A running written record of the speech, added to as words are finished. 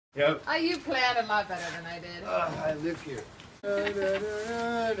Yep. You planned a lot better than I did. I live here.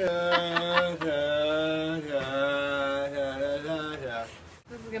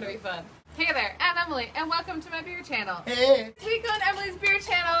 This is gonna be fun. Hey there, I'm Emily, and welcome to my beer channel. Hey! This week on Emily's Beer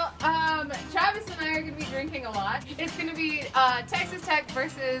Channel, Travis and I are gonna be drinking a lot. It's gonna be Texas Tech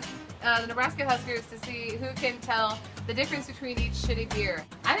versus the Nebraska Huskers to see who can tell the difference between each shitty beer.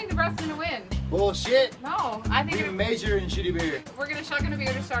 I think Nebraska's gonna win. Bullshit! No, I think We major in shitty beer. we're gonna shotgun a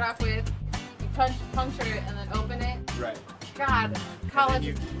beer to start off with. You puncture it and then open it. Right. God, college.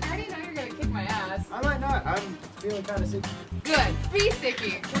 you- I already know you're gonna kick my ass. I might not. I'm feeling kind of sick. Good. Be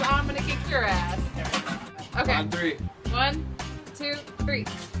sticky, because I'm gonna kick your ass. Okay. On three. 1, 2, 3.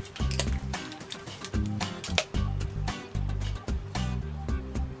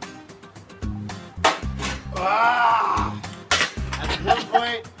 Ah! At the 1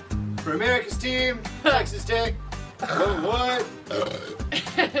 point for America's team, Texas Tech. Oh, what?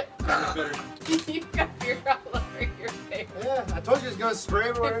 Better. You got beer all over your face. Yeah, I told you it was going to spray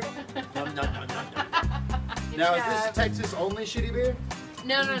everywhere. Nom, nom, nom, nom, nom. Now, is this Texas only shitty beer?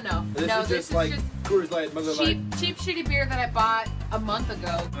 No, no, no. This No, is this just is like just Coors Light, Mother Light. cheap shitty beer that I bought a month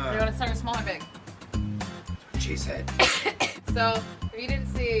ago. You want to start with small or big? She said. So, if you didn't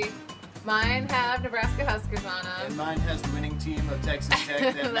see, mine have Nebraska Huskers on them. And mine has the winning team of Texas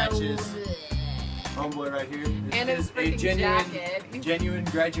Tech that matches homeboy right here. This And his is a freaking jacket. genuine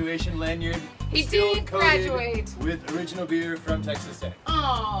graduation lanyard. He still did coated graduate. with original beer from Texas Tech.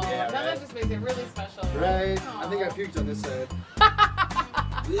 Oh, Yeah, now right. that just makes it really special. Right? Aw. I think I puked on this side.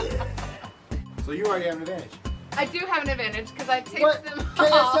 So you already have an advantage. I do have an advantage because I taped What? them Okay,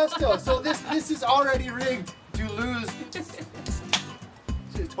 all. that's still. So this is already rigged to lose.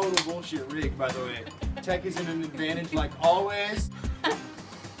 It's a total bullshit rig, by the way. Tech is in an advantage like always.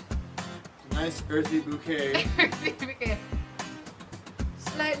 Nice earthy bouquet.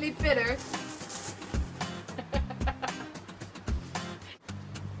 Slightly bitter.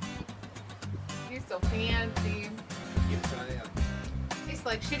 You're so fancy. Yes, I am. Tastes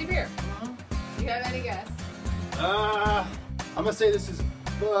like shitty beer. Do you have any guess? I'm gonna say this is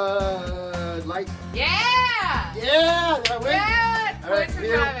Bud Light. Yeah! Yeah, did I win? Yeah! All right, Points for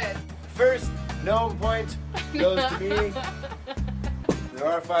Neil. Travis. First known point goes to me. There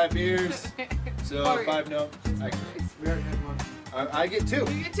are 5 beers, so Four. 5 known. We already had one. I get 2.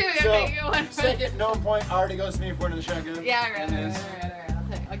 You get 2, So, okay, you get 1. second known point already goes to me for another shotgun. Yeah, all right. And this.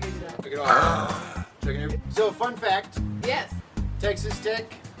 I'll give you that. Look at all. Checking every- So, fun fact: Yes. Texas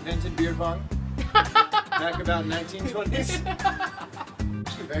Tech invented beer pong back about 1920s.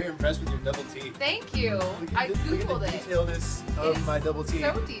 Actually, very impressed with your double T. Thank you. I Look googled at the it. detailedness of It's my double T.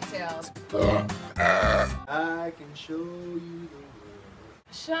 So detailed. I can show you the world.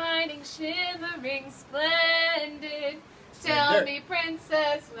 Shining, shimmering, splendid. Tell Splendor. me,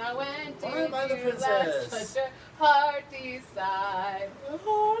 princess, now when Why did am I the you princess? let such a heart decide? The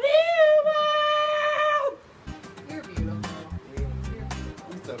whole new world. You're beautiful.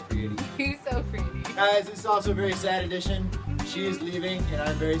 You're so pretty. You're so pretty. Guys, this is also a very sad edition. She is leaving, and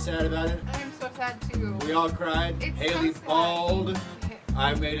I'm very sad about it. I'm so sad too. We all cried. It's Haley so sad. bawled.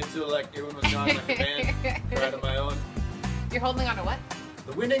 I made it till like everyone was gone like a band. Cried on my own. You're holding on to what?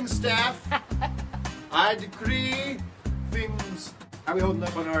 The winning staff. I decree things. How are we holding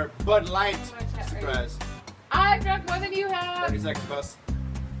up on our Bud Light? Surprise. I've drunk more than you have. 30 seconds bus.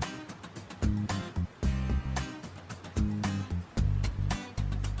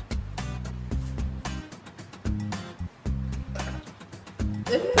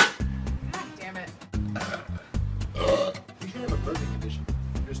 God damn it. You should have a burping edition.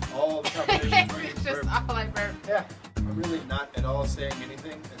 Just all the competitions where you It's just burp. all I burp. Yeah. I'm really not at all saying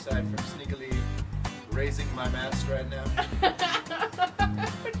anything aside from sneakily raising my mask right now.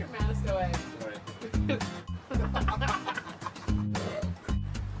 Put your mask away. Alright.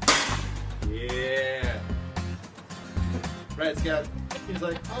 Yeah. Right, Scott. He's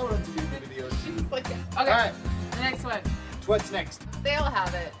like, I want to do videos. It's like, okay, Alright, the next one. what's next? They'll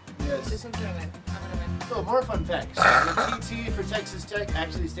have it. This Yes. one's gonna win. I'm gonna win. So, more fun facts. The TT for Texas Tech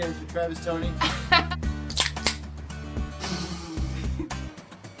actually stands for Travis Tony.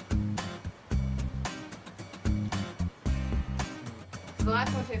 The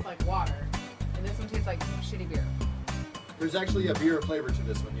last one tastes like water, and this one tastes like shitty beer. There's actually a beer flavor to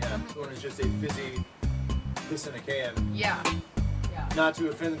this one, yeah. This one is just a fizzy piss in a can. Yeah. Yeah. Not to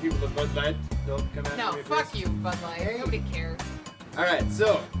offend the people of Bud Light. Don't come after No, me, fuck please. you, Bud Light. Hey. Nobody cares. Alright,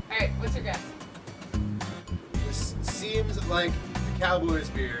 so Alright, what's your guess? this seems like the Cowboys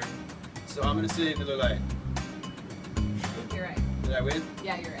beer, so I'm gonna say Miller Lite. I think you're right. Did I win?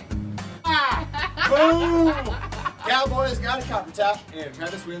 Yeah, you're right. Ah! Boom! Cowboys got a copper top, and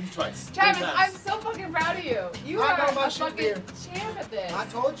Travis wins twice. Travis, 3 times. I'm so fucking proud of you. You I know are my a shit fucking beer. champ at this. I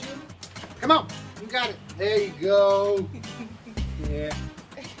told you. Come on, you got it. There you go. Yeah.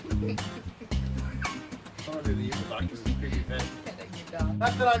 I want to do the evil doctor with a creepy pen.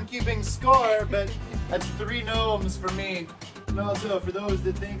 Not that I'm keeping score, but that's 3 gnomes for me. And also, for those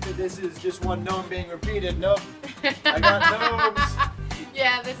that think that this is just one gnome being repeated, nope. I got gnomes.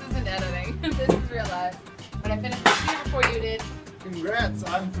 Yeah, this isn't editing. This is real life. But I finished the beer before you did. Congrats,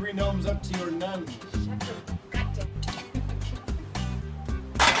 I'm 3 gnomes up to your none. Shut your goddamn.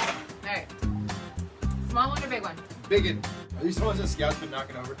 Alright. Small one or big one? Biggin. Are these the ones that Scout's been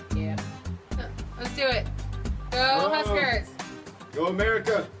knocking over? Yeah. Let's do it. Go Whoa. Huskers. Go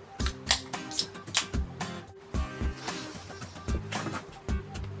America.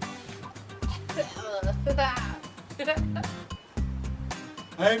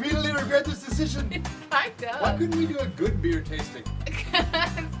 I immediately regret this decision. Kind Why of. couldn't we do a good beer tasting?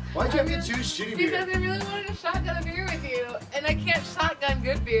 Why'd you have to choose shitty beer? Because I really wanted to shotgun a beer with you, and I can't shotgun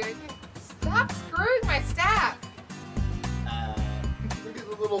good beer. Stop screwing my staff. Look at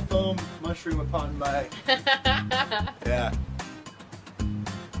the little foam mushroom upon my... Yeah.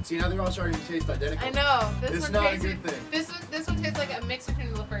 See, now they're all starting to taste identical. I know. This It's one not a tastes, good thing. This one tastes like a mix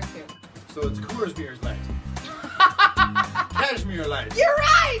between the first two. So it's Coors Beer's Light. Cashmere Light. You're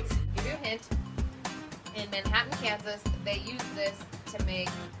right! Give you a hint. In Manhattan, Kansas, they use this to make,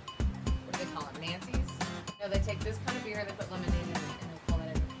 what do they call it, Nancy's? No, they take this kind of beer, they put lemonade in it, and they call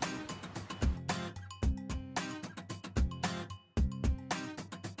it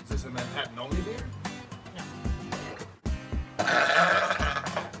Is this a Manhattan only beer?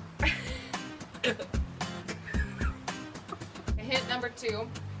 Hint number 2.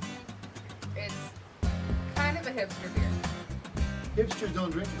 It's kind of a hipster beer. Hipsters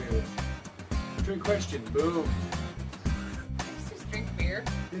don't drink beer. Trick question. Boom. Hipsters drink beer.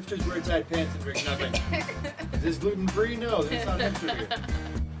 Hipsters wear tight pants and drink nothing. Is this gluten-free? No, this is not hipster beer.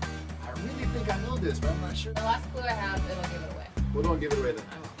 I really think I know this, but I'm not sure. The last clue I have, it'll give it away. Well, don't give it away then.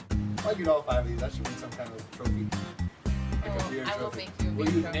 I won't. I'll get all 5 of these. That should win some kind of trophy. Like a beer I will trophy. make you a Will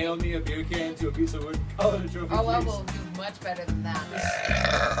beer you trophy. nail me a beer can to a piece of wood and call it a trophy, Oh, I please? will do much better than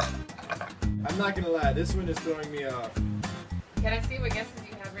that. I'm not gonna lie, this one is throwing me off. Can I see what guesses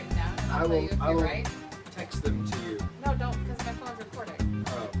you have written down? And I'll I tell will, you if I you're will right. text them to you. No, don't, because my phone's recording.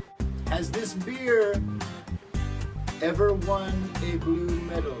 Oh. Has this beer ever won a blue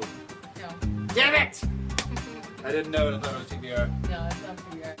medal? No. Damn it! I didn't know it, I thought it was TBR. No, it's not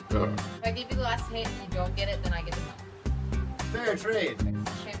for you. If I give you the last hint and you don't get it, then I get to know. Fair trade.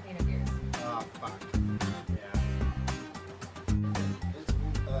 It's champagne of beers. Oh, fuck. Yeah. It's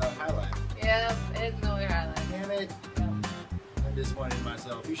High Life. Yep, it's Miller High Life. Damn it. Yep. I'm disappointed in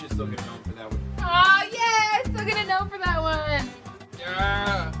myself. You should still get a note for that one. Oh, yeah! Still gonna know for that one!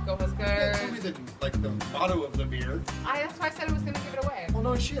 Yeah! Go Tell me Huskers! the motto of the beer. That's why I said I was gonna give it away. Well,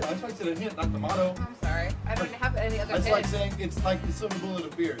 no shit. I expected a hint, not the motto. I'm sorry. I don't have any other That's hints. like saying it's like the silver bullet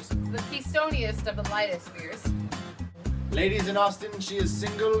of beers. It's the keystoniest of the lightest beers. Ladies in Austin, she is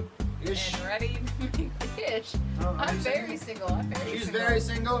single-ish. And ready to make the dish. Oh, are I'm you very single? single. I'm very She's single. very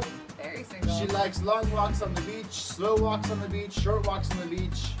single. Very single. She likes long walks on the beach, slow walks on the beach, short walks on the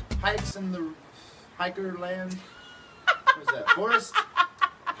beach, hikes in the hiker land. What's that? Forest?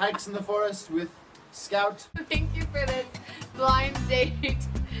 Hikes in the forest with Scout. Thank you for this blind date.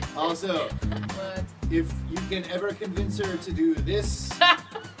 Also, What? if you can ever convince her to do this,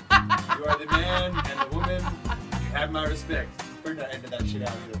 you are the man and the woman. You have my respect. We're not ending that shit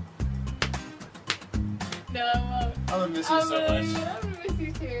out either. No, I won't. I'm gonna miss you so much. I'm gonna miss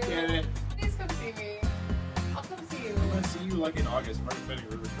you too. Damn it. Please come see me. I'll come see you. I'm gonna see you like in August. Mark Benning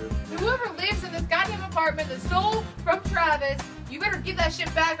River trip. Whoever lives in this goddamn apartment that stole from Travis, you better give that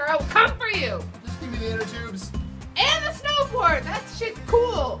shit back or I will come for you. Just give me the inner tubes. And the snowboard. That shit's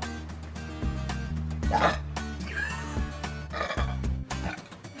cool.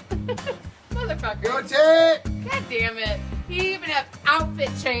 Motherfucker. Go take! God damn it. He even have outfit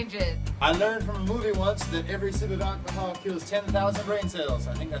changes. I learned from a movie once that every sip of alcohol kills 10,000 brain cells.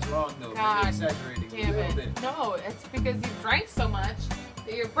 I think that's wrong though. God Maybe exaggerating Damn a little it. bit. No, it's because you drank so much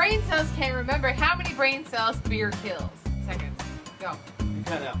that your brain cells can't remember how many brain cells beer kills. Seconds. Go. You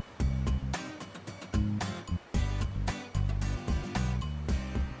cut out.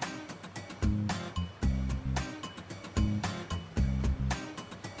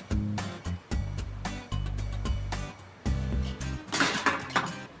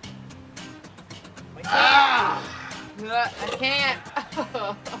 I can't.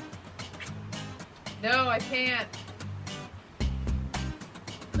 No, I can't.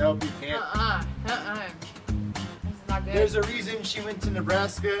 Nope, you can't. It's job, dude. There's a reason she went to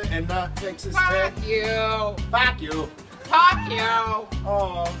Nebraska and not Texas Tech. Fuck you. Fuck you. Fuck you.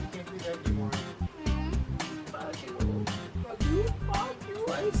 Oh, you can't do that anymore. Fuck you. Fuck you. Fuck you.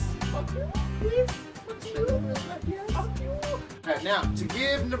 Twice. Fuck you. Please. Fuck you. Fuck you. Alright, now, to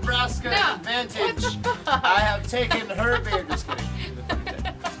give Nebraska No. an advantage, I have taken her beer. Just kidding.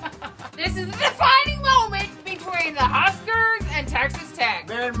 This is a defining moment between the Huskers and Texas Tech.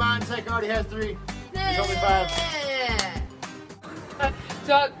 Bear in mind, Tech already has 3. There's only 5.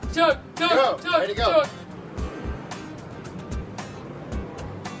 Chug, chug, Go. chug, chug, Ready to go. chug.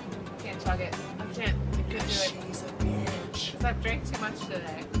 Can't chug it. I can't do it. She's a bitch. Because I've drank too much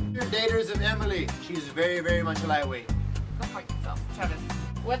today. Your daters of Emily. She's very, very much a lightweight. Go fuck yourself, Travis.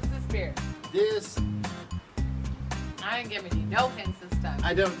 What's this beer? This, I ain't giving you no hints this time.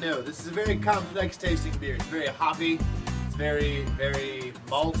 I don't know. This is a very complex tasting beer. It's very hoppy. It's very, very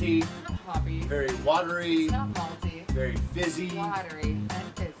malty. Not hoppy. Very watery. It's not malty. Very fizzy. Watery and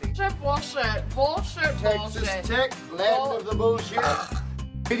fizzy. Bullshit. Bullshit. Texas Bullshit. Tech, land of the bullshit.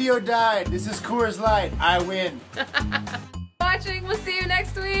 Video died. This is Coors Light. I win. Watching. We'll see you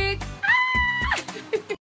next week.